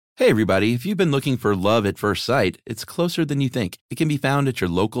Hey everybody, if you've been looking for love at first sight, it's closer than you think. It can be found at your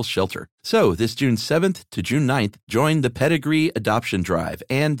local shelter. So this June 7th to June 9th, join the Pedigree Adoption Drive,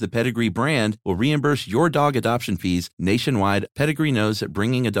 and the Pedigree brand will reimburse your dog adoption fees nationwide. Pedigree knows that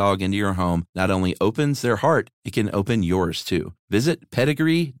bringing a dog into your home not only opens their heart, it can open yours too. Visit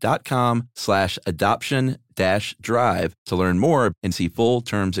pedigree.com/adoption-drive to learn more and see full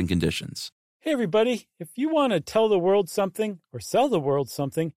terms and conditions. Hey everybody, if you want to tell the world something or sell the world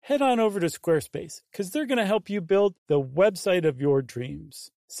something, head on over to Squarespace, because they're going to help you build the website of your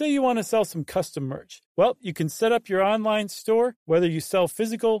dreams. Say you want to sell some custom merch. Well, you can set up your online store, whether you sell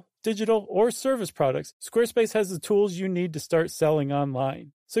physical, digital, or service products. Squarespace has the tools you need to start selling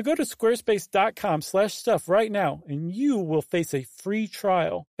online. So go to squarespace.com/stuff right now, and you will face a free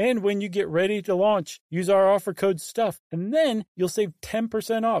trial. And when you get ready to launch, use our offer code STUFF, and then you'll save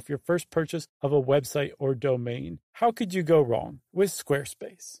 10% off your first purchase of a website or domain. How could you go wrong with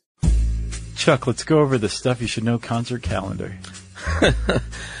Squarespace? Chuck, let's go over the Stuff You Should Know concert calendar.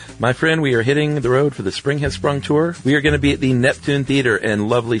 My friend, we are hitting the road for the Spring Has Sprung tour. We are going to be at the Neptune Theater in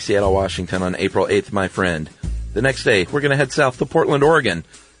lovely Seattle, Washington on April 8th, my friend. The next day, we're going to head south to Portland, Oregon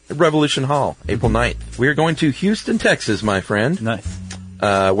at Revolution Hall, April 9th. We are going to Houston, Texas, my friend. Nice.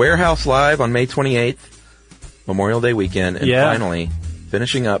 Warehouse Live on May 28th, Memorial Day weekend. And finally,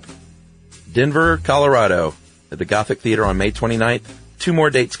 finishing up, Denver, Colorado at the Gothic Theater on May 29th. 2 more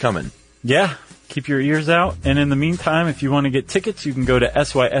dates coming. Yeah. Keep your ears out. And in the meantime, if you want to get tickets, you can go to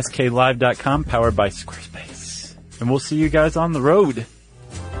sysklive.com, powered by Squarespace. And we'll see you guys on the road.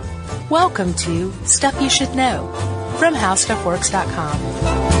 Welcome to Stuff You Should Know from HowStuffWorks.com.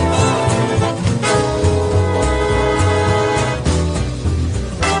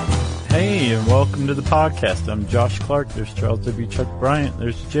 Hey, and welcome to the podcast. I'm Josh Clark. There's Charles W. Chuck Bryant.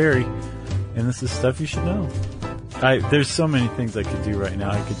 There's Jerry. And this is Stuff You Should Know. There's so many things I could do right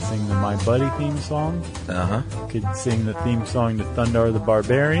now. I could sing the My Buddy theme song. I could sing the theme song to Thundar the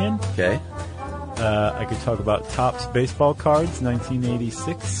Barbarian. Okay. I could talk about Topps baseball cards,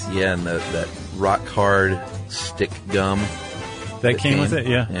 1986. Yeah, and that rock hard stick gum. That came with it,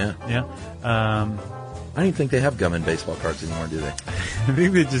 yeah. I don't even think they have gum in baseball cards anymore, do they? I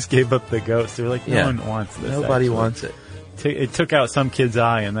think they just gave up the ghost. They're like, no one wants this. Nobody wants it. It took out some kid's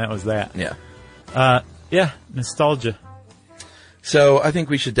eye, and that was that. Yeah. Yeah, nostalgia. So I think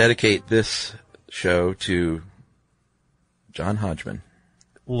we should dedicate this show to John Hodgman.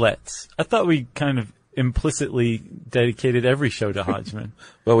 Let's. I thought we kind of implicitly dedicated every show to Hodgman.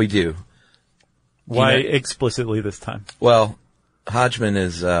 Well, we do. Why explicitly this time? Well, Hodgman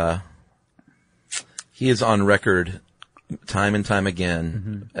is, he is on record time and time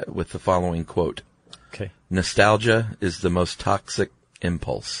again with the following quote. Okay. Nostalgia is the most toxic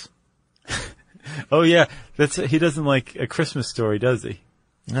impulse. Oh yeah, he doesn't like A Christmas Story, does he?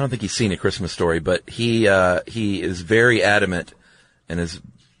 I don't think he's seen A Christmas Story, but he is very adamant and has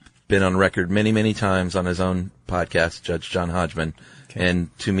been on record many, many times on his own podcast, Judge John Hodgman,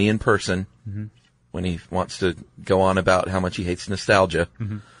 and to me in person, when he wants to go on about how much he hates nostalgia,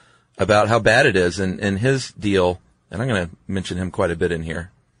 about how bad it is, and his deal, and I'm going to mention him quite a bit in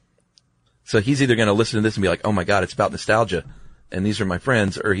here. So he's either going to listen to this and be like, oh my God, it's about nostalgia, and these are my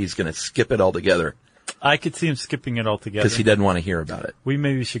friends, or he's going to skip it altogether. I could see him skipping it altogether. Because he doesn't want to hear about it. We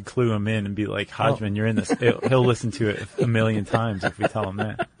maybe should clue him in and be like, Hodgman, you're in this. He'll listen to it a million times if we tell him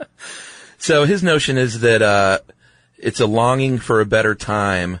that. So his notion is that it's a longing for a better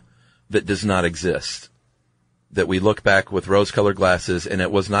time that does not exist. That we look back with rose-colored glasses and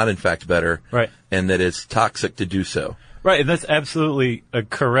it was not in fact better. Right. And that it's toxic to do so. Right, and that's absolutely a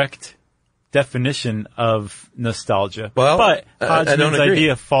correct definition of nostalgia. Well, but I don't Hodgman's agree.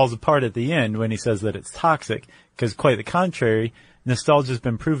 idea falls apart at the end when he says that it's toxic, because quite the contrary, nostalgia's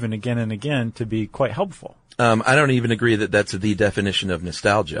been proven again and again to be quite helpful. I don't even agree that that's the definition of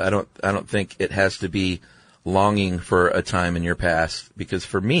nostalgia. I don't think it has to be longing for a time in your past, because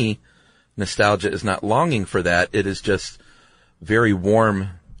for me, nostalgia is not longing for that. It is just very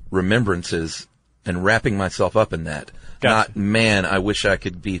warm remembrances and wrapping myself up in that. Gotcha. Not, man, I wish I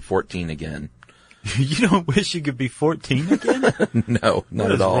could be 14 again. You don't wish you could be 14 again? No, not What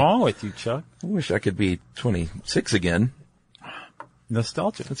at is all. wrong with you, Chuck? I wish I could be 26 again.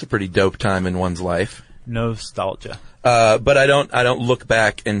 Nostalgia. That's a pretty dope time in one's life. Nostalgia. But I don't look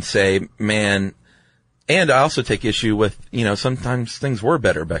back and say, man, and I also take issue with, sometimes things were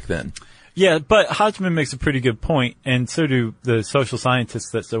better back then. Yeah, but Hodgman makes a pretty good point, and so do the social scientists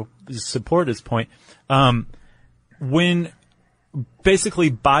that support his point. When,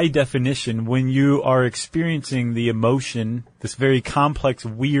 basically by definition, when you are experiencing the emotion, this very complex,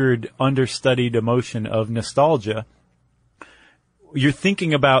 weird, understudied emotion of nostalgia, you're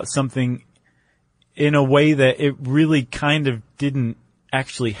thinking about something in a way that it really kind of didn't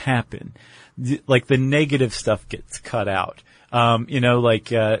actually happen. Like the negative stuff gets cut out.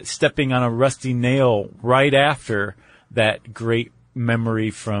 Stepping on a rusty nail right after that great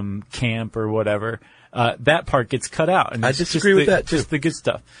memory from camp or whatever. That part gets cut out. And I disagree with that too. Just the good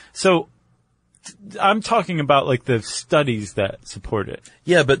stuff. So I'm talking about like the studies that support it.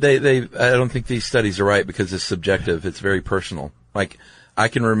 Yeah, but I don't think these studies are right because it's subjective. It's very personal. Like, I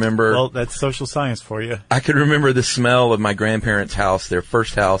can remember. Well, that's social science for you. I can remember the smell of my grandparents' house, their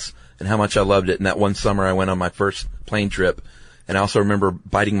first house, and how much I loved it. And that one summer I went on my first plane trip. And I also remember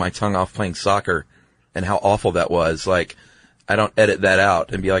biting my tongue off playing soccer and how awful that was. Like, I don't edit that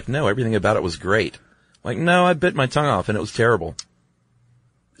out and be like, no, everything about it was great. Like, no, I bit my tongue off and it was terrible.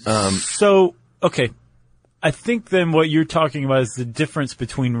 Okay. I think then what you're talking about is the difference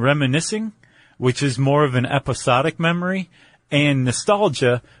between reminiscing, which is more of an episodic memory, and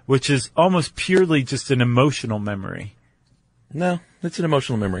nostalgia, which is almost purely just an emotional memory. No, it's an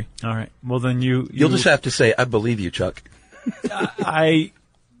emotional memory. All right. Well, then you'll just have to say, I believe you, Chuck. It hurts. I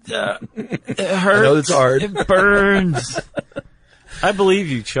know it's hard. It burns. I believe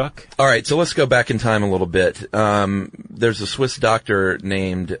you, Chuck. All right, so let's go back in time a little bit. There's a Swiss doctor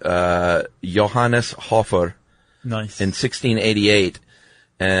named Johannes Hofer. Nice. In 1688,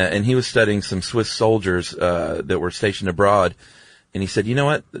 and he was studying some Swiss soldiers that were stationed abroad, and he said, you know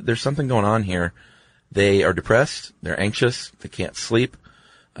what, there's something going on here. They are depressed, they're anxious, they can't sleep,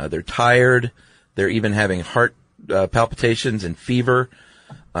 they're tired, they're even having heart palpitations and fever,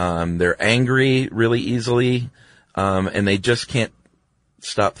 they're angry really easily, and they just can't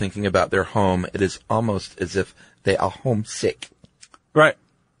stop thinking about their home. It is almost as if they are homesick. Right.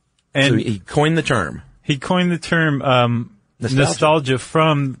 And so he coined the term. He coined the term nostalgia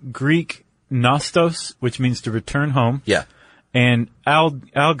from Greek nostos, which means to return home. Yeah. And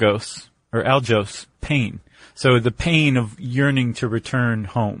algos, pain. So the pain of yearning to return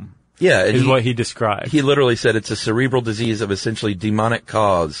home. Yeah. Is what he described. He literally said it's a cerebral disease of essentially demonic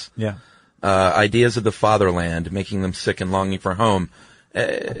cause. Yeah. Ideas of the fatherland, making them sick and longing for home.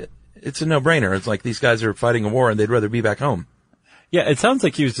 It's a no-brainer. It's like these guys are fighting a war and they'd rather be back home. Yeah, it sounds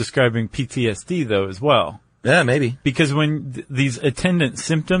like he was describing PTSD, though, as well. Yeah, maybe. Because when these attendant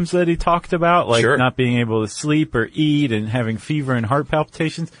symptoms that he talked about, like not being able to sleep or eat and having fever and heart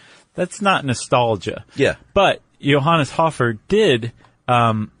palpitations, that's not nostalgia. Yeah. But Johannes Hofer did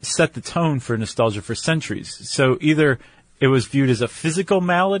set the tone for nostalgia for centuries. So either it was viewed as a physical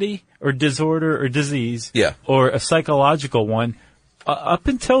malady or disorder or disease, or a psychological one, up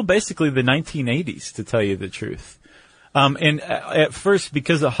until basically the 1980s, to tell you the truth. And at first,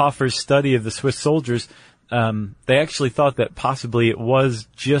 because of Hofer's study of the Swiss soldiers, they actually thought that possibly it was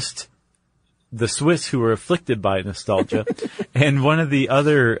just the Swiss who were afflicted by nostalgia. And one of the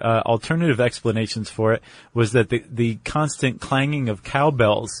other alternative explanations for it was that the constant clanging of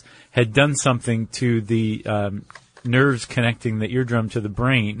cowbells had done something to the nerves connecting the eardrum to the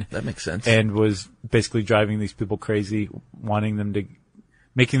brain. That makes sense. And was basically driving these people crazy, making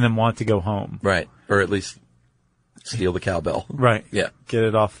them want to go home. Right. Or at least steal the cowbell. Right. Yeah. Get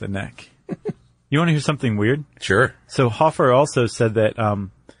it off the neck. You want to hear something weird? Sure. So Hofer also said that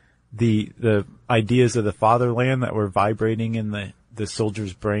the ideas of the fatherland that were vibrating in the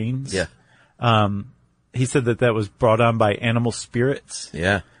soldiers' brains. Yeah. He said that was brought on by animal spirits.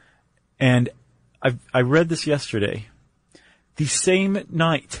 Yeah. And I read this yesterday. The same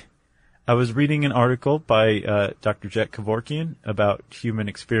night, I was reading an article by Dr. Jack Kevorkian about human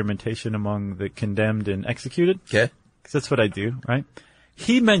experimentation among the condemned and executed. Okay. Because that's what I do, right?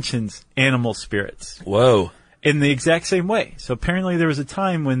 He mentions animal spirits. Whoa. In the exact same way. So apparently there was a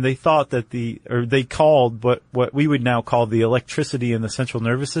time when they thought that they called what we would now call the electricity in the central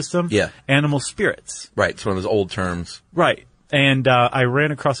nervous system. Yeah. Animal spirits. Right. It's one of those old terms. Right. And I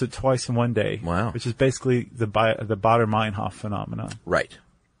ran across it twice in one day. Wow. Which is basically the Baader-Meinhof phenomenon. Right.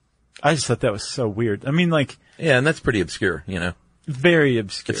 I just thought that was so weird. I mean, like... Yeah, and that's pretty obscure, you know. Very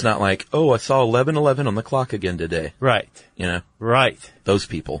obscure. It's not like, I saw 11:11 on the clock again today. Right. You know? Right. Those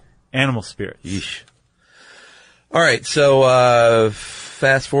people. Animal spirits. Yeesh. All right, so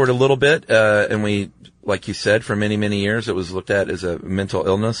fast forward a little bit, and we, like you said, for many, many years, it was looked at as a mental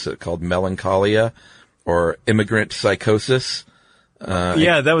illness called melancholia or immigrant psychosis.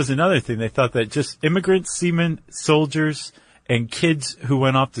 Yeah, that was another thing. They thought that just immigrants, seamen, soldiers, and kids who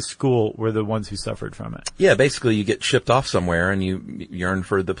went off to school were the ones who suffered from it. Yeah, basically you get shipped off somewhere and you yearn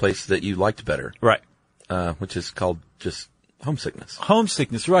for the place that you liked better. Right. Which is called just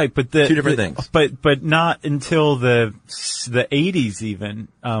Homesickness, right? But two different things. But not until the 80s even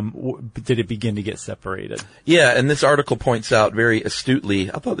did it begin to get separated. Yeah, and this article points out very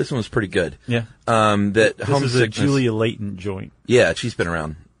astutely. I thought this one was pretty good. Yeah. That this homesickness. Is a Julia Layton joint. Yeah, she's been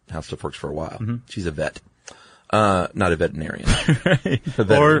around How Stuff Works for a while. Mm-hmm. She's a vet, not a veterinarian, right.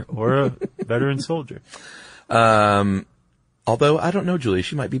 or a veteran soldier. Although I don't know Julia,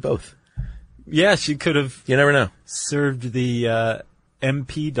 she might be both. Yeah, she could have. You never know. Served the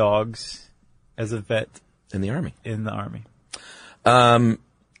MP dogs as a vet in the army.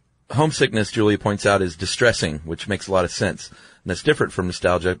 Homesickness, Julia points out, is distressing, which makes a lot of sense. And that's different from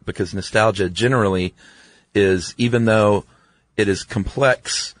nostalgia because nostalgia generally is, even though it is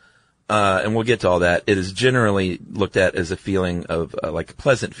complex, and we'll get to all that, it is generally looked at as a feeling of, like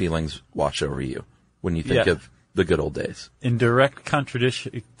pleasant feelings wash over you when you think of the good old days. In direct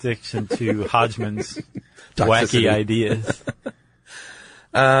contradiction to Hodgman's wacky ideas.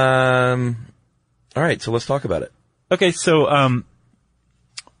 All right, so let's talk about it. Okay, so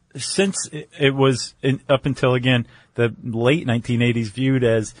since it was up until, again, the late 1980s viewed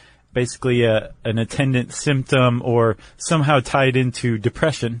as basically an attendant symptom or somehow tied into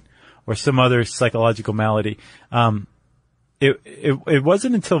depression or some other psychological malady, It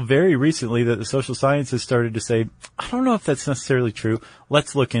wasn't until very recently that the social sciences started to say, I don't know if that's necessarily true.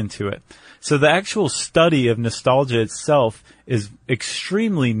 Let's look into it. So the actual study of nostalgia itself is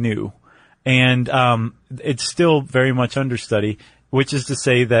extremely new, and it's still very much under study, which is to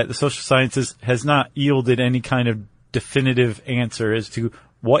say that the social sciences has not yielded any kind of definitive answer as to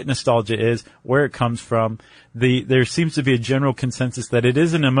what nostalgia is, where it comes from. There seems to be a general consensus that it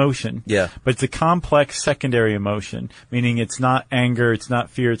is an emotion. Yeah. But it's a complex secondary emotion, meaning it's not anger, it's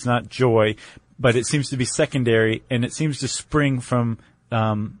not fear, it's not joy, but it seems to be secondary, and it seems to spring from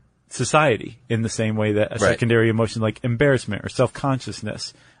society in the same way that a secondary emotion like embarrassment or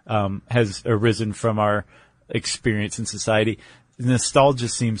self-consciousness has arisen from our experience in society. Nostalgia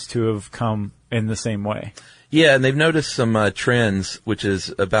seems to have come in the same way. Yeah, and they've noticed some trends, which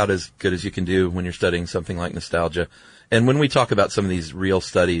is about as good as you can do when you're studying something like nostalgia. And when we talk about some of these real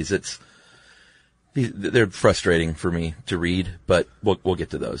studies, they're frustrating for me to read, but we'll get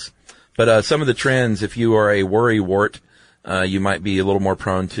to those. But some of the trends, if you are a worrywart, you might be a little more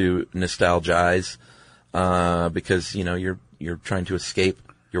prone to nostalgize because you're trying to escape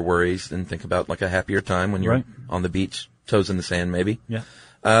your worries and think about like a happier time when you're on the beach, toes in the sand, maybe. Yeah.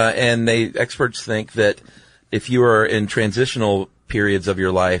 And experts think that if you are in transitional periods of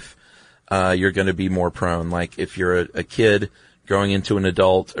your life, you're going to be more prone. Like if you're a kid growing into an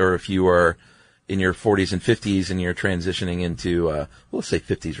adult, or if you are in your 40s and 50s and you're transitioning into, let's say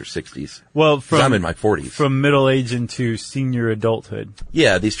 50s or 60s. Well, I'm in my 40s. From middle age into senior adulthood.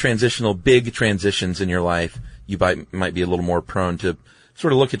 Yeah, these big transitions in your life, you might be a little more prone to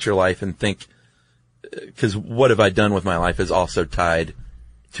sort of look at your life and think, because what have I done with my life is also tied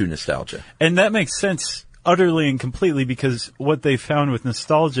to nostalgia. And that makes sense utterly and completely, because what they found with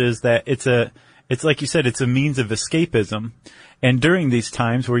nostalgia is that it's like you said, it's a means of escapism. And during these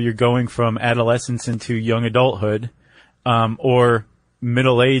times where you're going from adolescence into young adulthood, or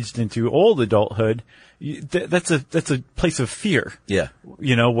middle-aged into old adulthood, that's a place of fear. Yeah.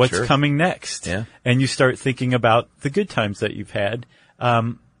 What's coming next. Yeah. And you start thinking about the good times that you've had.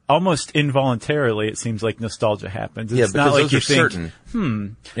 Almost involuntarily, it seems like nostalgia happens. It's not like you think,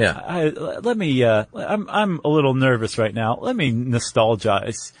 certain. Yeah. I'm a little nervous right now. Let me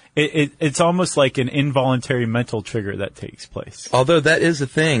nostalgize. It's almost like an involuntary mental trigger that takes place. Although that is a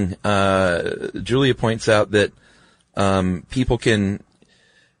thing. Julia points out that, people can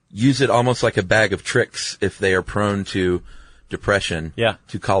use it almost like a bag of tricks if they are prone to depression. Yeah.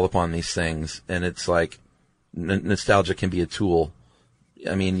 To call upon these things. And it's like, nostalgia can be a tool.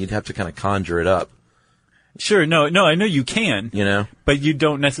 I mean, you'd have to kind of conjure it up. Sure. No, I know you can. But you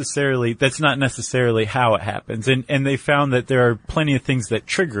don't necessarily, that's not necessarily how it happens. And they found that there are plenty of things that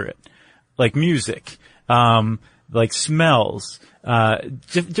trigger it. Like music, like smells,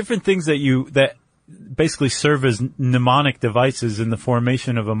 different things that basically serve as mnemonic devices in the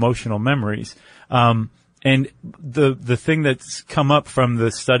formation of emotional memories. And the thing that's come up from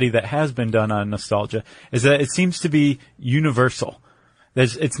the study that has been done on nostalgia is that it seems to be universal.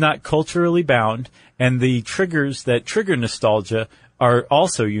 It's not culturally bound, and the triggers that trigger nostalgia are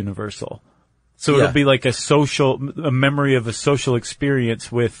also universal. So it'll be like a memory of a social experience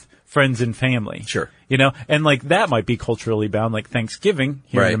with friends and family. Sure. And like that might be culturally bound, like Thanksgiving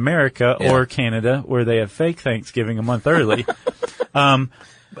here in America or Canada, where they have fake Thanksgiving a month early.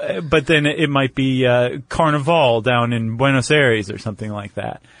 But then it might be Carnival down in Buenos Aires or something like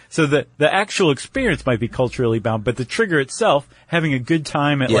that. So the actual experience might be culturally bound, but the trigger itself, having a good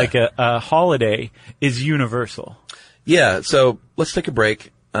time at like a holiday, is universal. Yeah, so let's take a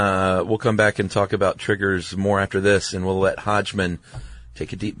break. We'll come back and talk about triggers more after this, and we'll let Hodgman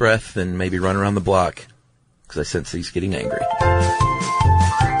take a deep breath and maybe run around the block, because I sense he's getting angry.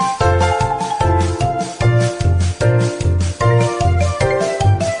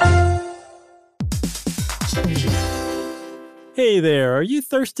 Hey there, are you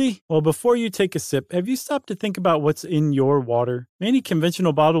thirsty? Well, before you take a sip, have you stopped to think about what's in your water? Many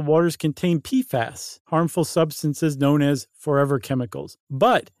conventional bottled waters contain PFAS, harmful substances known as forever chemicals.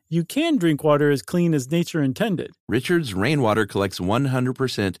 But you can drink water as clean as nature intended. Richard's Rainwater collects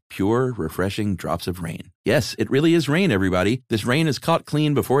 100% pure, refreshing drops of rain. Yes, it really is rain, everybody. This rain is caught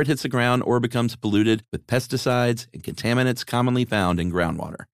clean before it hits the ground or becomes polluted with pesticides and contaminants commonly found in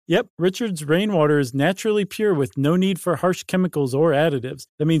groundwater. Yep, Richard's Rainwater is naturally pure with no need for harsh chemicals or additives.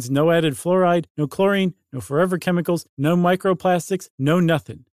 That means no added fluoride, no chlorine, no forever chemicals, no microplastics, no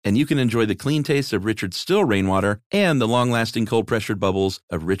nothing. And you can enjoy the clean taste of Richard's still rainwater and the long-lasting cold-pressured bubbles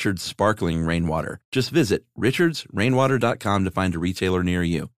of Richard's sparkling rainwater. Just visit richardsrainwater.com to find a retailer near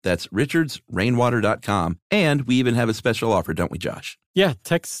you. That's richardsrainwater.com. And we even have a special offer, don't we, Josh? Yeah,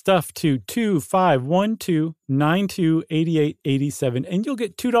 text stuff to 2512928887 and you'll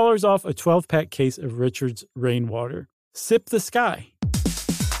get $2 off a 12-pack case of Richard's Rainwater. Sip the sky.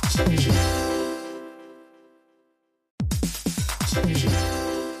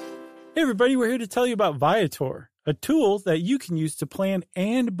 Hey everybody, we're here to tell you about Viator, a tool that you can use to plan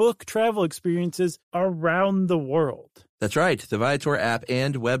and book travel experiences around the world. That's right. The Viator app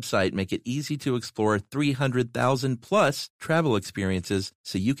and website make it easy to explore 300,000 plus travel experiences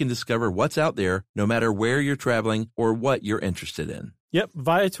so you can discover what's out there no matter where you're traveling or what you're interested in. Yep,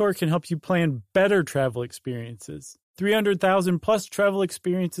 Viator can help you plan better travel experiences. 300,000 plus travel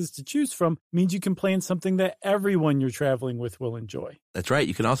experiences to choose from means you can plan something that everyone you're traveling with will enjoy. That's right.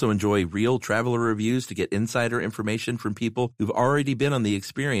 You can also enjoy real traveler reviews to get insider information from people who've already been on the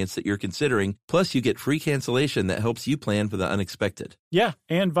experience that you're considering. Plus, you get free cancellation that helps you plan for the unexpected. Yeah,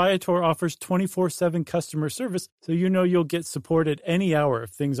 and Viator offers 24/7 customer service, so you know you'll get support at any hour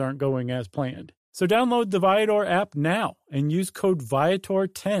if things aren't going as planned. So download the Viator app now and use code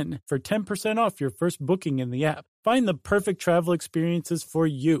Viator10 for 10% off your first booking in the app. Find the perfect travel experiences for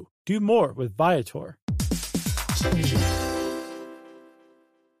you. Do more with Viator.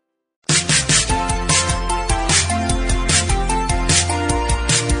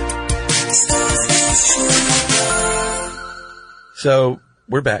 So,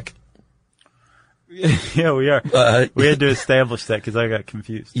 we're back. Yeah, we are. We had to establish that because I got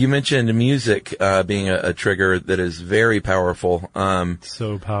confused. You mentioned music being a trigger that is very powerful.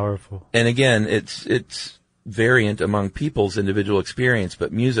 So powerful. And again, it's variant among people's individual experience,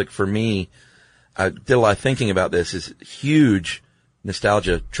 but music for me, I did a lot of thinking about this, is a huge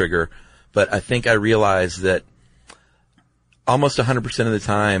nostalgia trigger, but I think I realized that almost 100% of the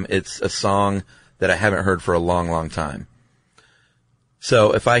time it's a song that I haven't heard for a long, long time.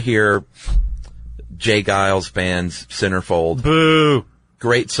 So if I hear Jay Giles Band's Centerfold, Boo!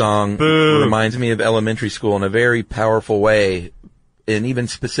 Great song, Boo! Reminds me of elementary school in a very powerful way, in even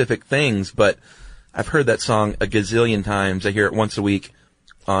specific things, but I've heard that song a gazillion times. I hear it once a week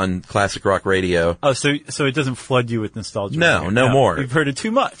on classic rock radio. Oh, so it doesn't flood you with nostalgia? No, no more. You've heard it too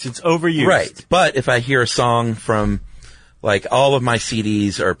much. It's overused. Right. But if I hear a song from, like, all of my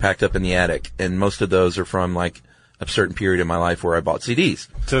CDs are packed up in the attic, and most of those are from, like, a certain period in my life where I bought CDs.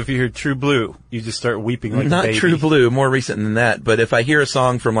 So if you hear True Blue, you just start weeping like a baby. Not True Blue, more recent than that. But if I hear a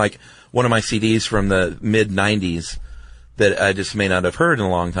song from, like, one of my CDs from the mid-'90s that I just may not have heard in a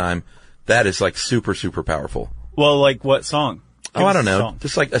long time, that is, like, super, super powerful. Well, like what song? Give I don't know.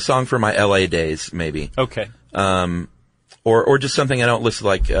 Just like a song from my LA days, maybe. Okay. Or just something I don't listen,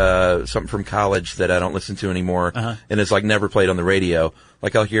 like, something from college that I don't listen to anymore, and is, like, never played on the radio.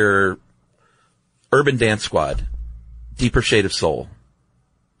 Like, I'll hear Urban Dance Squad, Deeper Shade of Soul.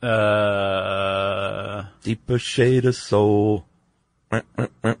 Deeper Shade of Soul.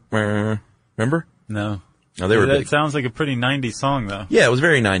 Remember? No. No, they were that big. Sounds like a pretty 90s song, though. Yeah, it was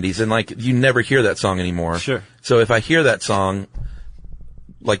very 90s, and, like, you never hear that song anymore. Sure. So if I hear that song,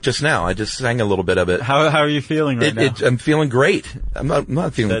 like just now, I just sang a little bit of it. How are you feeling right now? I'm feeling great. I'm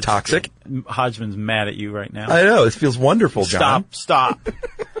not feeling toxic. Good. Hodgman's mad at you right now. I know. It feels wonderful, John. Stop.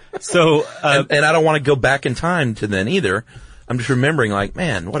 So, and I don't want to go back in time to then either. I'm just remembering like,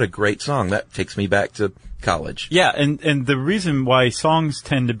 man, what a great song. That takes me back to college. Yeah, and the reason why songs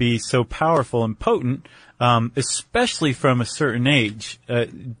tend to be so powerful and potent, especially from a certain age,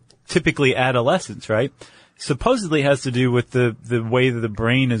 typically adolescence, right? Supposedly has to do with the way that the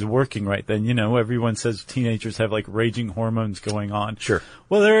brain is working right then. You know, everyone says teenagers have like raging hormones going on. Sure.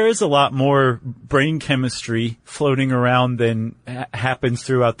 Well, there is a lot more brain chemistry floating around than happens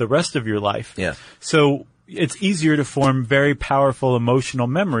throughout the rest of your life. Yeah. So it's easier to form very powerful emotional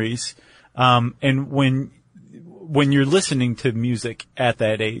memories, and when you're listening to music at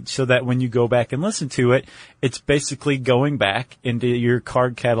that age, so that when you go back and listen to it, it's basically going back into your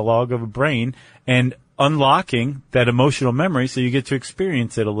card catalog of a brain and unlocking that emotional memory so you get to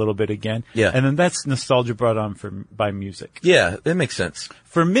experience it a little bit again. Yeah. And then that's nostalgia brought on by music. Yeah, that makes sense.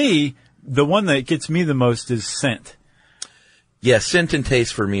 For me, the one that gets me the most is scent. Yeah, scent and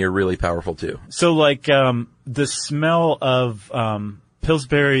taste for me are really powerful too. So like, the smell of,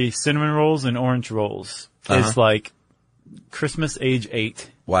 Pillsbury cinnamon rolls and orange rolls is like Christmas age 8.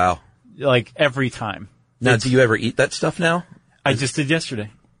 Wow. Like every time. Now, do you ever eat that stuff now? I just did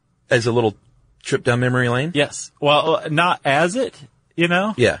yesterday. As a little trip down memory lane? Yes. Well, not as it, you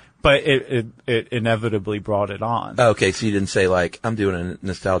know? Yeah. But it inevitably brought it on. Okay, so you didn't say like, I'm doing a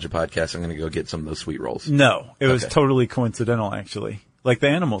nostalgia podcast, I'm going to go get some of those sweet rolls. No, it was Okay. totally coincidental actually. Like the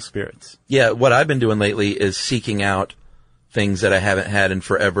animal spirits. Yeah, what I've been doing lately is seeking out things that I haven't had in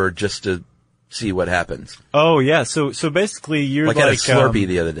forever just to see what happens. Oh yeah, so basically you're Like like I had a Slurpee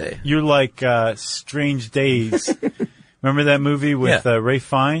the other day. You're like Strange Days. Remember that movie with Yeah. Ray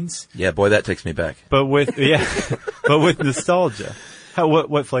Fiennes? Yeah, boy, that takes me back. But with but with nostalgia.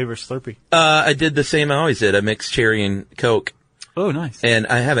 What flavor Slurpee? I did the same I always did. I mixed cherry and Coke. Oh, nice. And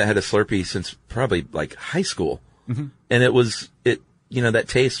I haven't had a Slurpee since probably like high school. Mm-hmm. And that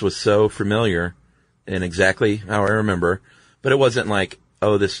taste was so familiar and exactly how I remember. But it wasn't like,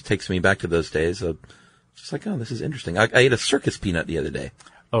 oh, this takes me back to those days. Just like, oh, this is interesting. I ate a circus peanut the other day.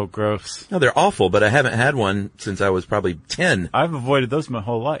 Oh, gross. No, they're awful, but I haven't had one since I was probably 10. I've avoided those my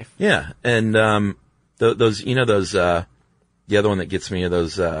whole life. Yeah. And, those, the other one that gets me are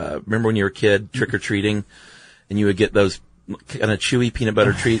those, remember when you were a kid trick-or-treating and you would get those kind of chewy peanut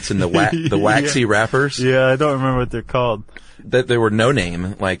butter treats in the waxy wrappers? Yeah, I don't remember what they're called. That they were no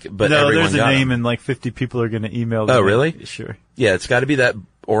name, but No, everyone there's a got name them. and like 50 people are going to email Oh, me. really? Sure. Yeah, it's got to be that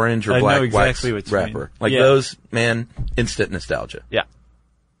orange or I know black exactly wax what you mean. wrapper. Like Yeah. those, man, instant nostalgia. Yeah.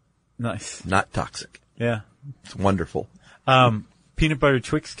 Nice. Not toxic. Yeah. It's wonderful. Peanut butter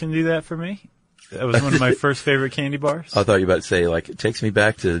Twix can do that for me. That was one of my first favorite candy bars. I thought you were about to say, like, it takes me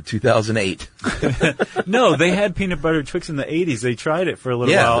back to 2008. No, they had peanut butter Twix in the 80s. They tried it for a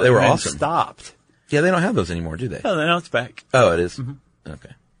little Yeah, while. they were and then awesome. Stopped. Yeah, they don't have those anymore, do they? Oh, now it's back. Oh, it is? Mm-hmm.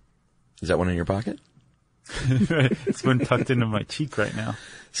 Okay. Is that one in your pocket? It's been tucked into my cheek right now.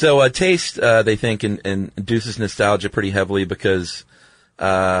 So, taste, they think, induces nostalgia pretty heavily because,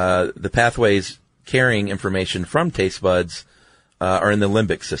 the pathways carrying information from taste buds, are in the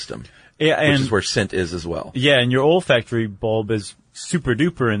limbic system. Yeah, and Which is where scent is as well. yeah, and your olfactory bulb is super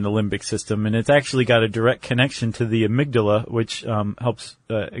duper in the limbic system, and it's actually got a direct connection to the amygdala, which helps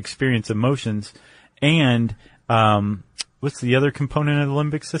experience emotions. And what's the other component of the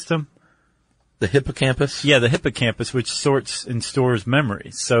limbic system? The hippocampus? Yeah, the hippocampus, which sorts and stores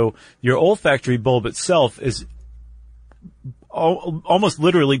memories. So your olfactory bulb itself is almost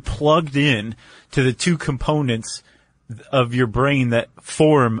literally plugged in to the two components of your brain that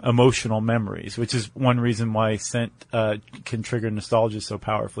form emotional memories, which is one reason why scent can trigger nostalgia so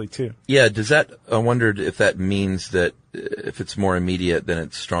powerfully too. Yeah, I wondered if that means that if it's more immediate, then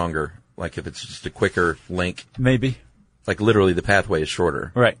it's stronger. Like if it's just a quicker link, Maybe. like literally the pathway is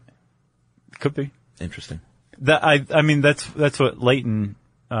shorter. Right. Could be. Interesting. I mean, that's what Leighton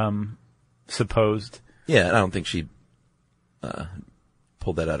supposed. Yeah, and I don't think she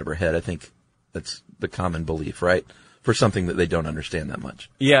pulled that out of her head. I think that's the common belief, right? For something that they don't understand that much.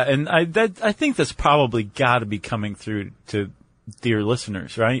 Yeah, and I think that's probably got to be coming through to dear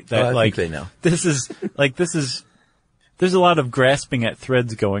listeners, right? That I think they know. This is there's a lot of grasping at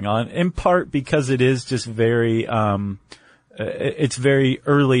threads going on, in part because it is just very it's very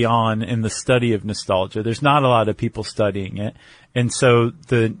early on in the study of nostalgia. There's not a lot of people studying it, and so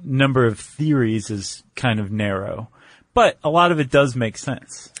the number of theories is kind of narrow. But a lot of it does make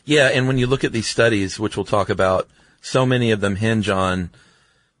sense. Yeah, and when you look at these studies, which we'll talk about, so many of them hinge on,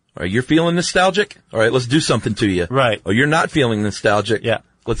 all right, you're feeling nostalgic? All right, let's do something to you. Right. Oh, you're not feeling nostalgic? Yeah.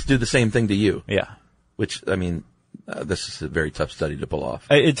 Let's do the same thing to you. Yeah. Which, I mean, this is a very tough study to pull off.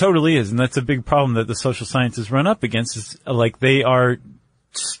 It totally is, and that's a big problem that the social sciences run up against is, like, they are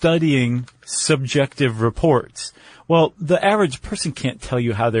studying subjective reports. Well, the average person can't tell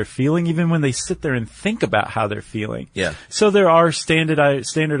you how they're feeling, even when they sit there and think about how they're feeling. Yeah. So there are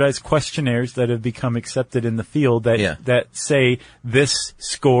standardized questionnaires that have become accepted in the field that say this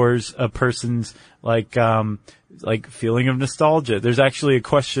scores a person's like feeling of nostalgia. There's actually a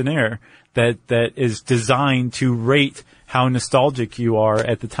questionnaire that is designed to rate how nostalgic you are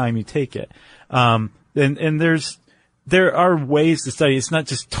at the time you take it. And there are ways to study. It's not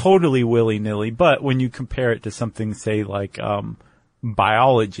just totally willy-nilly, but when you compare it to something, say, like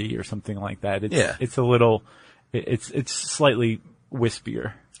biology or something like that, it's a little, it's slightly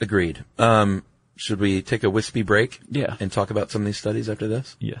wispier. Agreed. Should we take a wispy break? Yeah. And talk about some of these studies after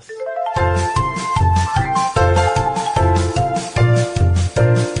this? Yes.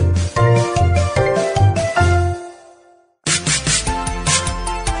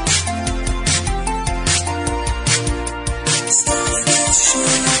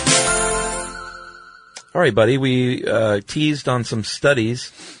 All right, buddy. We teased on some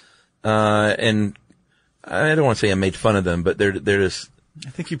studies, and I don't want to say I made fun of them, but they're just. I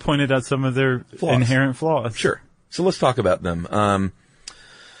think you pointed out some of their flaws. Inherent flaws. Sure. So let's talk about them.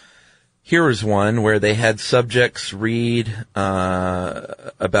 Here was one where they had subjects read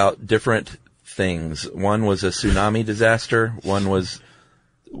about different things. One was a tsunami disaster. One was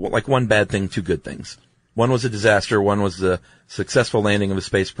like one bad thing, two good things. One was a disaster. One was the successful landing of a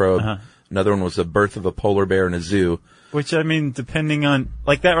space probe. Uh-huh. Another one was the birth of a polar bear in a zoo. Which, I mean, depending on,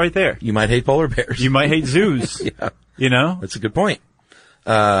 like that right there. You might hate polar bears. You might hate zoos. Yeah. You know? That's a good point.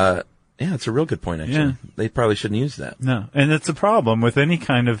 Yeah, it's a real good point, actually. Yeah. They probably shouldn't use that. No. And it's a problem with any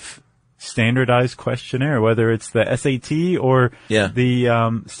kind of standardized questionnaire, whether it's the SAT or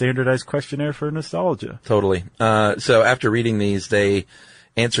the standardized questionnaire for nostalgia. Totally. So after reading these, they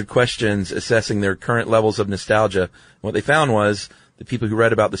answered questions assessing their current levels of nostalgia. What they found was the people who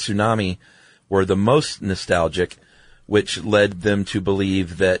read about the tsunami were the most nostalgic, which led them to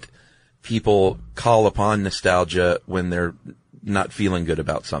believe that people call upon nostalgia when they're not feeling good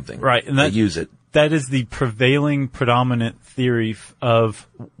about something. Right. And they use it. That is the prevailing predominant theory of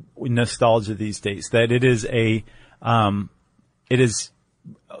nostalgia these days, that it is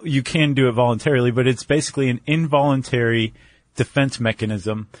you can do it voluntarily, but it's basically an involuntary defense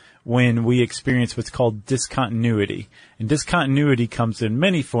mechanism when we experience what's called discontinuity. And discontinuity comes in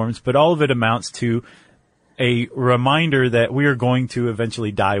many forms, but all of it amounts to a reminder that we are going to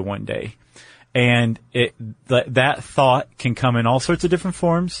eventually die one day. And that thought can come in all sorts of different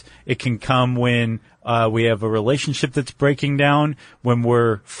forms. It can come when we have a relationship that's breaking down, when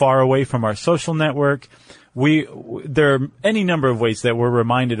we're far away from our social network. There are any number of ways that we're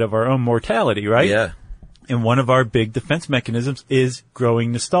reminded of our own mortality, right? Yeah. And one of our big defense mechanisms is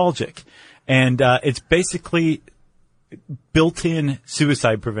growing nostalgic. And it's basically built-in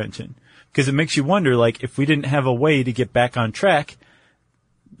suicide prevention. Because it makes you wonder, like, if we didn't have a way to get back on track,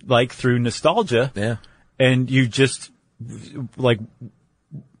 like through nostalgia, and you just, like,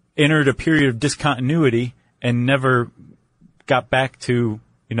 entered a period of discontinuity and never got back to,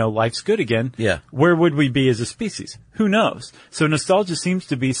 life's good again, where would we be as a species? Who knows? So nostalgia seems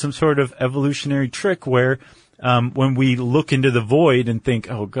to be some sort of evolutionary trick where when we look into the void and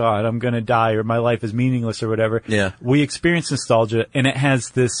think, oh God, I'm going to die or my life is meaningless or whatever, we experience nostalgia, and it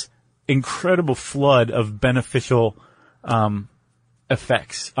has this incredible flood of beneficial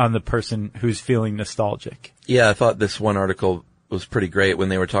effects on the person who's feeling nostalgic. Yeah, I thought this one article was pretty great when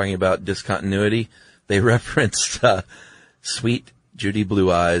they were talking about discontinuity. They referenced Sweet Judy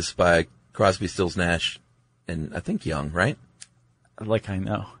Blue Eyes by Crosby, Stills, Nash, and I think Young, right? Like I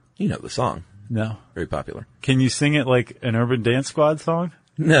know. You know the song. No. Very popular. Can you sing it like an Urban Dance Squad song?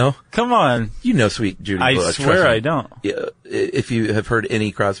 No. Come on. You know Sweet Judy Blue Eyes. I swear I don't. Yeah, if you have heard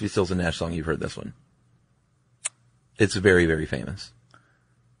any Crosby, Stills, and Nash song, you've heard this one. It's very, very famous.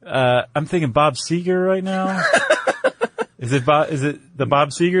 I'm thinking Bob Seger right now. Is it the Bob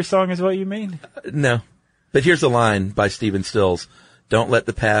Seger song is what you mean? No. But here's a line by Stephen Stills. Don't let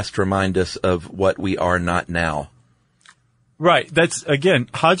the past remind us of what we are not now. Right. That's, again,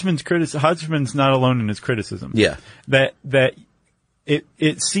 Hodgman's not alone in his criticism. Yeah. That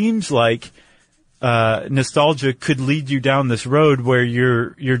it seems like nostalgia could lead you down this road where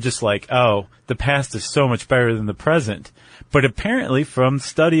you're just like, oh, the past is so much better than the present. But apparently from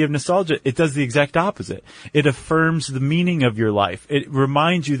study of nostalgia, it does the exact opposite. It affirms the meaning of your life. It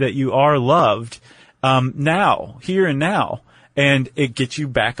reminds you that you are loved, now, here and now. And it gets you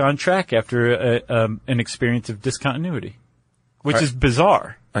back on track after an experience of discontinuity, which is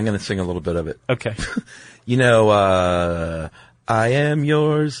bizarre. I'm going to sing a little bit of it. Okay. I am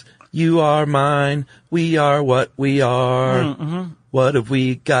yours, you are mine, we are what we are. Mm-hmm. What have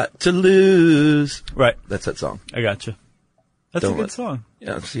we got to lose? Right. That's that song. I gotcha. That's Don't a good let- song.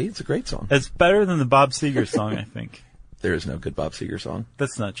 Yeah, see, it's a great song. It's better than the Bob Seger song, I think. There is no good Bob Seger song.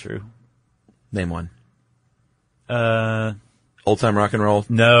 That's not true. Name one. No. Old Time Rock and Roll.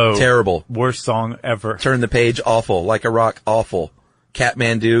 Terrible. Worst song ever. Turn the Page, awful. Like a Rock, awful.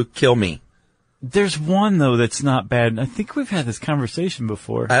 Kathmandu, Kill Me. There's one, though, that's not bad. I think we've had this conversation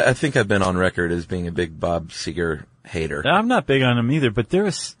before. I think I've been on record as being a big Bob Seger hater. I'm not big on him either, but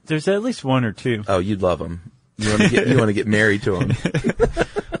there's at least one or two. Oh, you'd love him. You want to get married to him.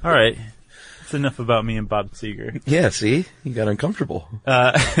 All right. That's enough about me and Bob Seger. Yeah, see? You got uncomfortable.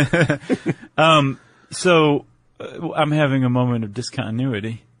 So I'm having a moment of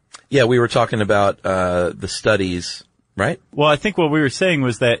discontinuity. Yeah, we were talking about the studies, right? Well, I think what we were saying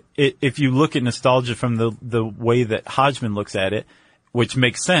was that if you look at nostalgia from the way that Hodgman looks at it, which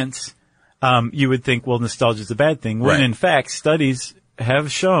makes sense, you would think, well, nostalgia is a bad thing. When Right. in fact, studies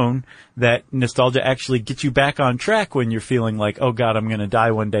have shown that nostalgia actually gets you back on track when you're feeling like, oh God, I'm going to die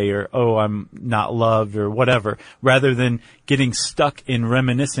one day, or oh, I'm not loved, or whatever, rather than getting stuck in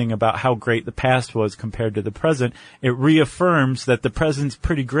reminiscing about how great the past was compared to the present. It reaffirms that the present's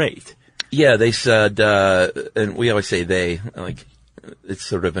pretty great. Yeah, they said, and we always say they, like, it's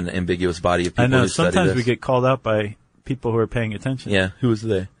sort of an ambiguous body of people I know who study sometimes this. we get called out by people who are paying attention. Yeah, who is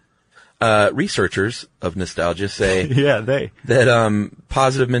they? Researchers of nostalgia say Yeah, they. that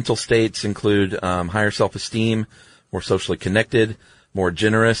positive mental states include higher self-esteem, more socially connected, more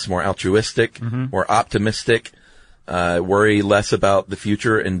generous, more altruistic, more optimistic, worry less about the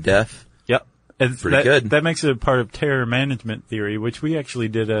future and death. Yep. Pretty good. That makes it a part of terror management theory, which we actually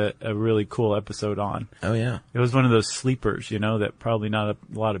did a really cool episode on. Oh, yeah. It was one of those sleepers, that probably not a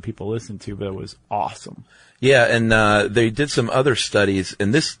lot of people listen to, but it was awesome. Yeah, and they did some other studies,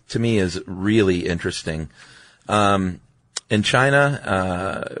 and this, to me, is really interesting. In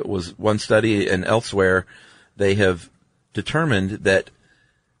China, was one study, and elsewhere, they have determined that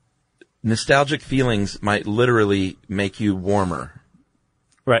nostalgic feelings might literally make you warmer,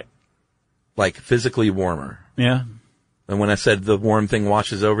 Right. like physically warmer. Yeah. And when I said the warm thing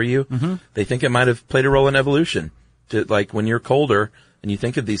washes over you, they think it might have played a role in evolution. Like when you're colder and you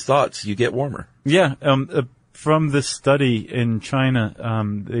think of these thoughts, you get warmer. Yeah. From this study in China,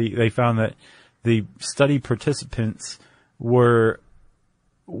 they found that the study participants were,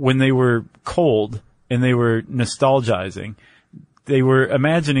 when they were cold and they were nostalgizing, they were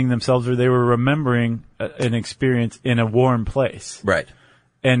imagining themselves, or they were remembering an experience in a warm place. Right.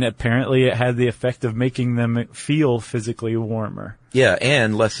 And apparently it had the effect of making them feel physically warmer. Yeah,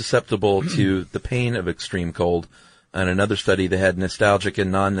 and less susceptible to the pain of extreme cold. In another study, they had nostalgic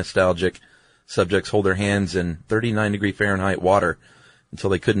and non-nostalgic subjects hold their hands in 39-degree Fahrenheit water until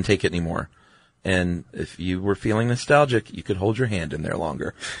they couldn't take it anymore. And if you were feeling nostalgic, you could hold your hand in there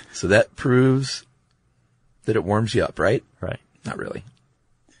longer. So that proves that it warms you up, right? Right. Not really.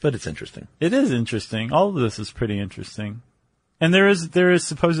 But it's interesting. It is interesting. All of this is pretty interesting. And there is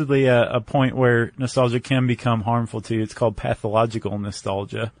supposedly a point where nostalgia can become harmful to you. It's called pathological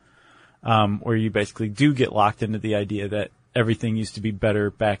nostalgia, where you basically do get locked into the idea that everything used to be better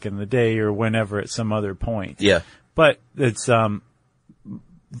back in the day or whenever at some other point. Yeah. But it's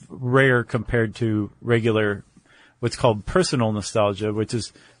rare compared to regular, what's called personal nostalgia, which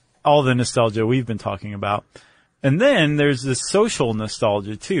is all the nostalgia we've been talking about. And then there's this social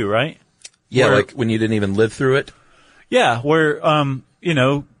nostalgia too, right? Yeah, Where- like when you didn't even live through it. Yeah, where,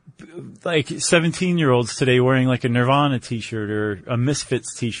 like 17-year-olds today wearing like a Nirvana t-shirt or a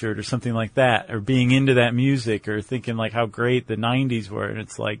Misfits t-shirt or something like that, or being into that music or thinking like how great the 90s were. And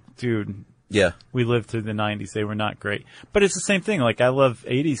it's like, dude, Yeah, we lived through the 90s. They were not great. But it's the same thing. Like I love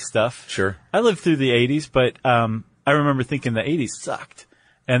 80s stuff. sure. I lived through the 80s, but I remember thinking the 80s sucked.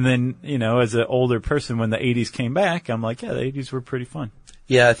 And then, as an older person, when the 80s came back, I'm like, yeah, the 80s were pretty fun.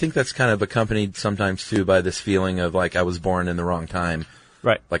 Yeah, I think that's kind of accompanied sometimes too by this feeling of like I was born in the wrong time.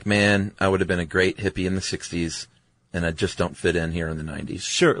 Right. Like, man, I would have been a great hippie in the 60s, and I just don't fit in here in the 90s.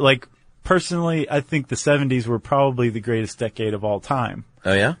 Sure. Like, personally, I think the 70s were probably the greatest decade of all time.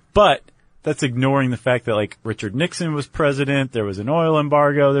 Oh, yeah? But that's ignoring the fact that, like, Richard Nixon was president, there was an oil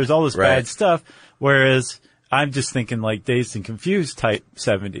embargo, there's all this Right. bad stuff, whereas I'm just thinking, like, Dazed and Confused type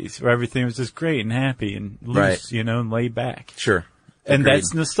 70s, where everything was just great and happy and loose, Right. and laid back. Sure. And Agreed.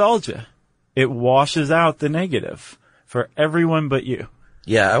 that's nostalgia. It washes out the negative for everyone but you.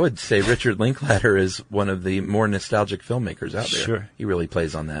 Yeah, I would say Richard Linklater is one of the more nostalgic filmmakers out there. Sure. He really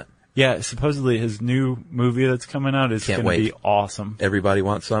plays on that. Yeah, supposedly his new movie that's coming out is Can't going to wait. be awesome. Everybody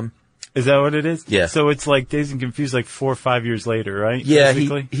wants some? Is that what it is? Yeah. So it's like Dazed and Confused like 4 or 5 years later, right? Yeah,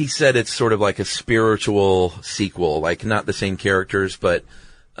 Basically? he said it's sort of like a spiritual sequel, like not the same characters, but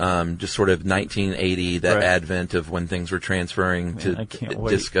just sort of 1980, that Right. advent of when things were transferring I to can't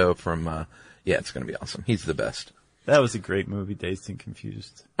wait. disco from, yeah, it's going to be awesome. He's the best. That was a great movie, Dazed and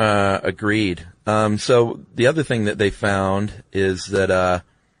Confused. Agreed. So the other thing that they found is that,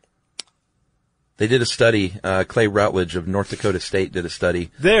 they did a study, Clay Routledge of North Dakota State did a study.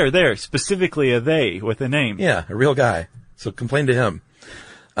 There, specifically a they with a name. Yeah, a real guy. So complain to him.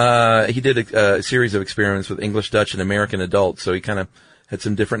 He did a series of experiments with English, Dutch, and American adults, so he kind of had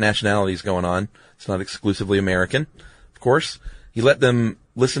some different nationalities going on. It's not exclusively American, of course. He let them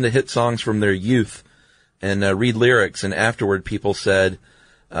listen to hit songs from their youth and read lyrics, and afterward people said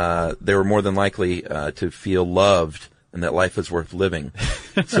they were more than likely to feel loved and that life is worth living.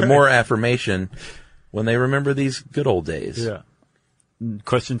 Some more affirmation when they remember these good old days. Yeah.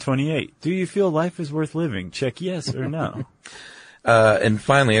 Question 28. Do you feel life is worth living? Check yes or no. And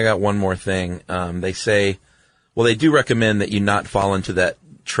finally, I got one more thing. They say, well, they do recommend that you not fall into that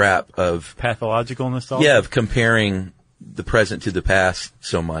trap of, Pathological nostalgia? yeah, of comparing the present to the past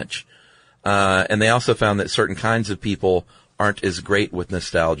so much. And they also found that certain kinds of people aren't as great with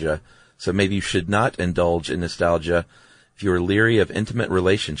nostalgia. So maybe you should not indulge in nostalgia if you're leery of intimate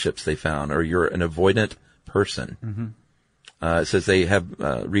relationships, they found, or you're an avoidant person. Mm-hmm. It says they have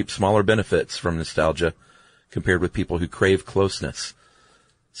reaped smaller benefits from nostalgia compared with people who crave closeness.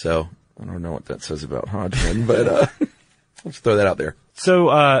 So I don't know what that says about Hodgman, but let's throw that out there.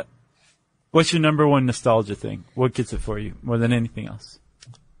 So, what's your number one nostalgia thing? What gets it for you more than anything else?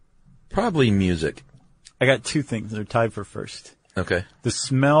 Probably music. I got two things that are tied for first. Okay. The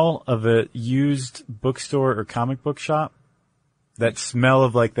smell of a used bookstore or comic book shop. That smell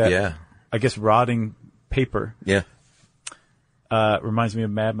of like that, Yeah. I guess, rotting paper, Yeah. reminds me of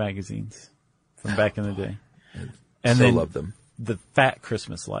Mad magazines from back in the day. And So then love them. the fat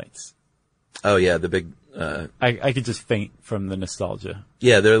Christmas lights. Oh yeah, the big, I could just faint from the nostalgia.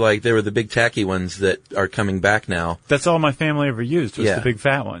 yeah, they were the big tacky ones that are coming back now. That's all my family ever used was Yeah. the big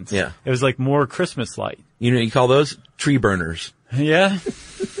fat ones. Yeah. It was like more Christmas light. You know, you call those tree burners. Yeah.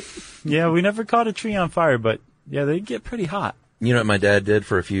 Yeah, we never caught a tree on fire, but yeah, they get pretty hot. You know what my dad did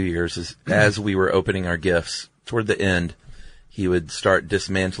for a few years is, as we were opening our gifts, toward the end, he would start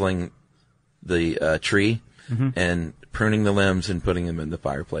dismantling the tree and pruning the limbs and putting them in the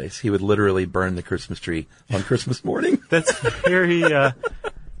fireplace. He would literally burn the Christmas tree on Christmas morning. That's very,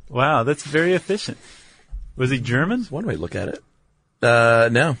 wow, that's very efficient. Was he German? One way to look at it.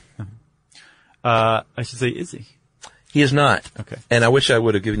 No, I should say, is he? he is not. Okay. And I wish I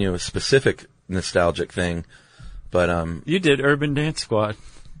would have given you a specific nostalgic thing, but You did Urban Dance Squad.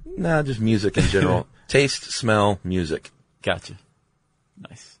 nah, just music in general. Taste, smell, music. Gotcha.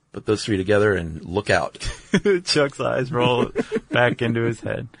 Nice. Put those three together and look out. Chuck's eyes roll back into his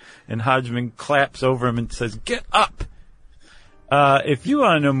head. And Hodgman claps over him and says, "Get up!" If you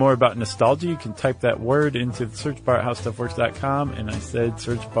want to know more about nostalgia, you can type that word into the search bar at howstuffworks.com. And I said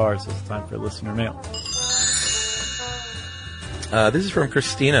search bar, so it's time for listener mail. This is from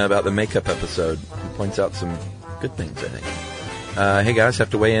Christina about the makeup episode. Who points out some good things, I think. Hey guys,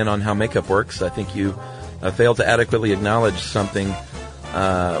 have to weigh in on how makeup works. I think you failed to adequately acknowledge something.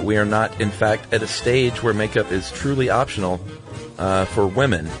 We are not, in fact, at a stage where makeup is truly optional for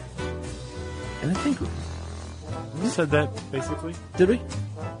women. And I think, You said that, basically? did we?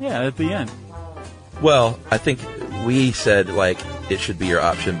 Yeah, at the end. Well, I think we said, like, it should be your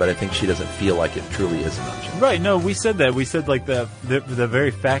option, but I think she doesn't feel like it truly is an option. Right, no, we said that. We said, like, the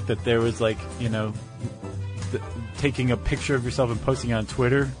very fact that there was, like, you know, taking a picture of yourself and posting it on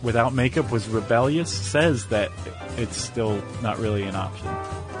Twitter without makeup was rebellious says that it's still not really an option.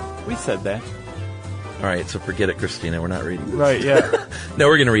 We said that. All right, so forget it, Christina. We're not reading this. Right, yeah. No,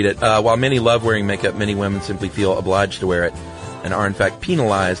 we're going to read it. While many love wearing makeup, many women simply feel obliged to wear it and are, in fact,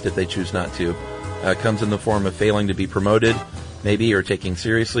 penalized if they choose not to. It comes in the form of failing to be promoted, maybe, or taking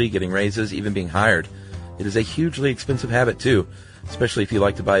seriously, getting raises, even being hired. It is a hugely expensive habit, too, especially if you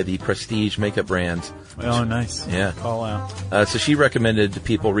like to buy the prestige makeup brands. Oh, nice. Yeah. Call out. So she recommended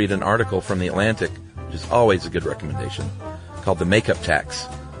people read an article from The Atlantic, which is always a good recommendation, called The Makeup Tax.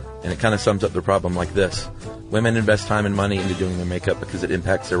 And it kind of sums up the problem like this. Women invest time and money into doing their makeup because it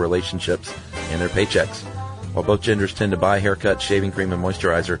impacts their relationships and their paychecks. While both genders tend to buy haircuts, shaving cream, and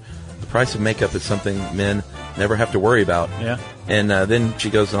moisturizer, the price of makeup is something men never have to worry about. Yeah. And then she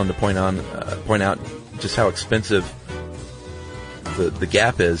goes on to point out just how expensive the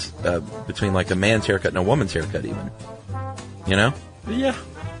gap is between like a man's haircut and a woman's haircut even. You know? Yeah.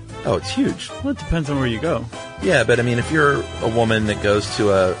 Oh, it's huge. Well, it depends on where you go. Yeah, but I mean, if you're a woman that goes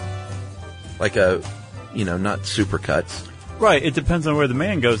to like not super cuts. Right. It depends on where the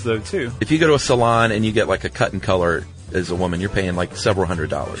man goes, though, too. If you go to a salon and you get like a cut and color as a woman, you're paying like several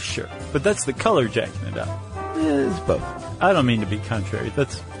 $100s. Sure. But that's the color jacking it up. It's both. I don't mean to be contrary.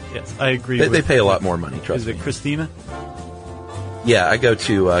 Yes, I agree. They pay a lot more money, trust me. Is it Christina? Yeah, I go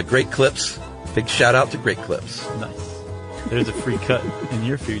to Great Clips. Big shout out to Great Clips. Nice. There's a free cut in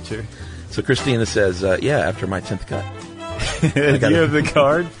your future. So Christina says, after my 10th cut. Do you have the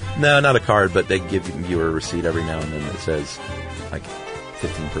card? No, not a card, but they give you a receipt every now and then that says like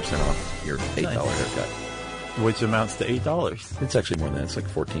 15% off your $8 haircut. Which amounts to $8. It's actually more than that. It's like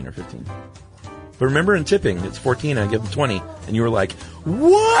 14 or 15. But remember, in tipping, it's 14. I give them 20, and you were like,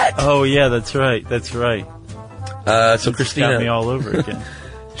 "What?" Oh yeah, that's right. So Christina got me all over again.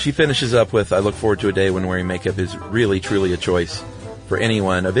 She finishes up with, "I look forward to a day when wearing makeup is really, truly a choice for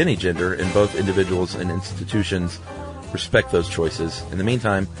anyone of any gender, and both individuals and institutions respect those choices. In the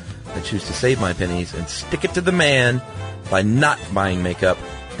meantime, I choose to save my pennies and stick it to the man by not buying makeup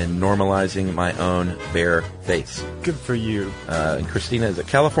and normalizing my own bare face." Good for you. And Christina is a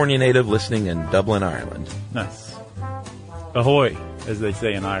California native listening in Dublin, Ireland. Nice. Ahoy, as they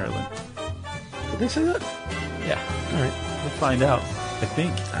say in Ireland. Did they say that? Yeah. All right. We'll find out, I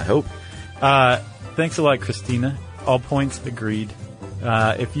think. I hope. Thanks a lot, Christina. All points agreed.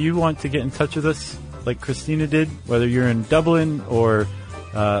 If you want to get in touch with us, like Christina did, whether you're in Dublin or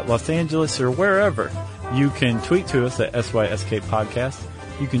Los Angeles or wherever, you can tweet to us at SYSK Podcast.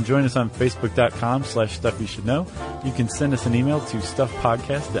 You can join us on Facebook.com/StuffYouShouldKnow. You can send us an email to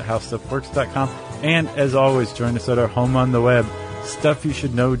StuffPodcast@HowStuffWorks.com. And as always, join us at our home on the web,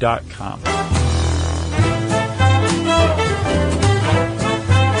 StuffYouShouldKnow.com.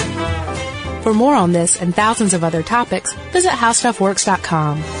 For more on this and thousands of other topics, visit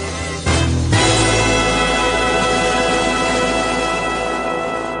HowStuffWorks.com.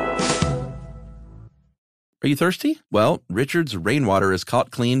 Are you thirsty? Well, Richard's rainwater is caught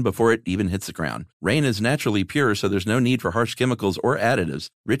clean before it even hits the ground. Rain is naturally pure, so there's no need for harsh chemicals or additives.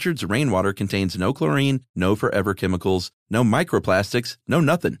 Richard's rainwater contains no chlorine, no forever chemicals, no microplastics, no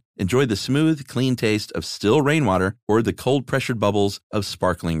nothing. Enjoy the smooth, clean taste of still rainwater or the cold-pressured bubbles of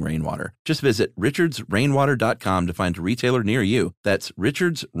sparkling rainwater. Just visit richardsrainwater.com to find a retailer near you. That's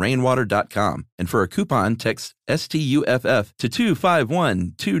richardsrainwater.com. And for a coupon, text STUFF to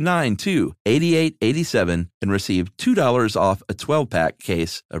 251-292-8887 and receive $2 off a 12-pack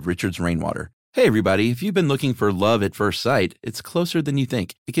case of Richard's Rainwater. Hey everybody, if you've been looking for love at first sight, it's closer than you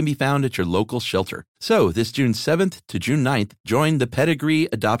think. It can be found at your local shelter. So this June 7th to June 9th, join the Pedigree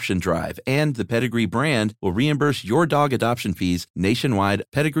Adoption Drive, and the Pedigree brand will reimburse your dog adoption fees nationwide.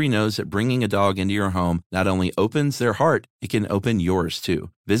 Pedigree knows that bringing a dog into your home not only opens their heart, it can open yours too.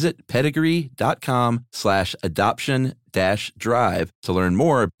 Visit pedigree.com/adoption-drive to learn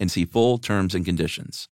more and see full terms and conditions.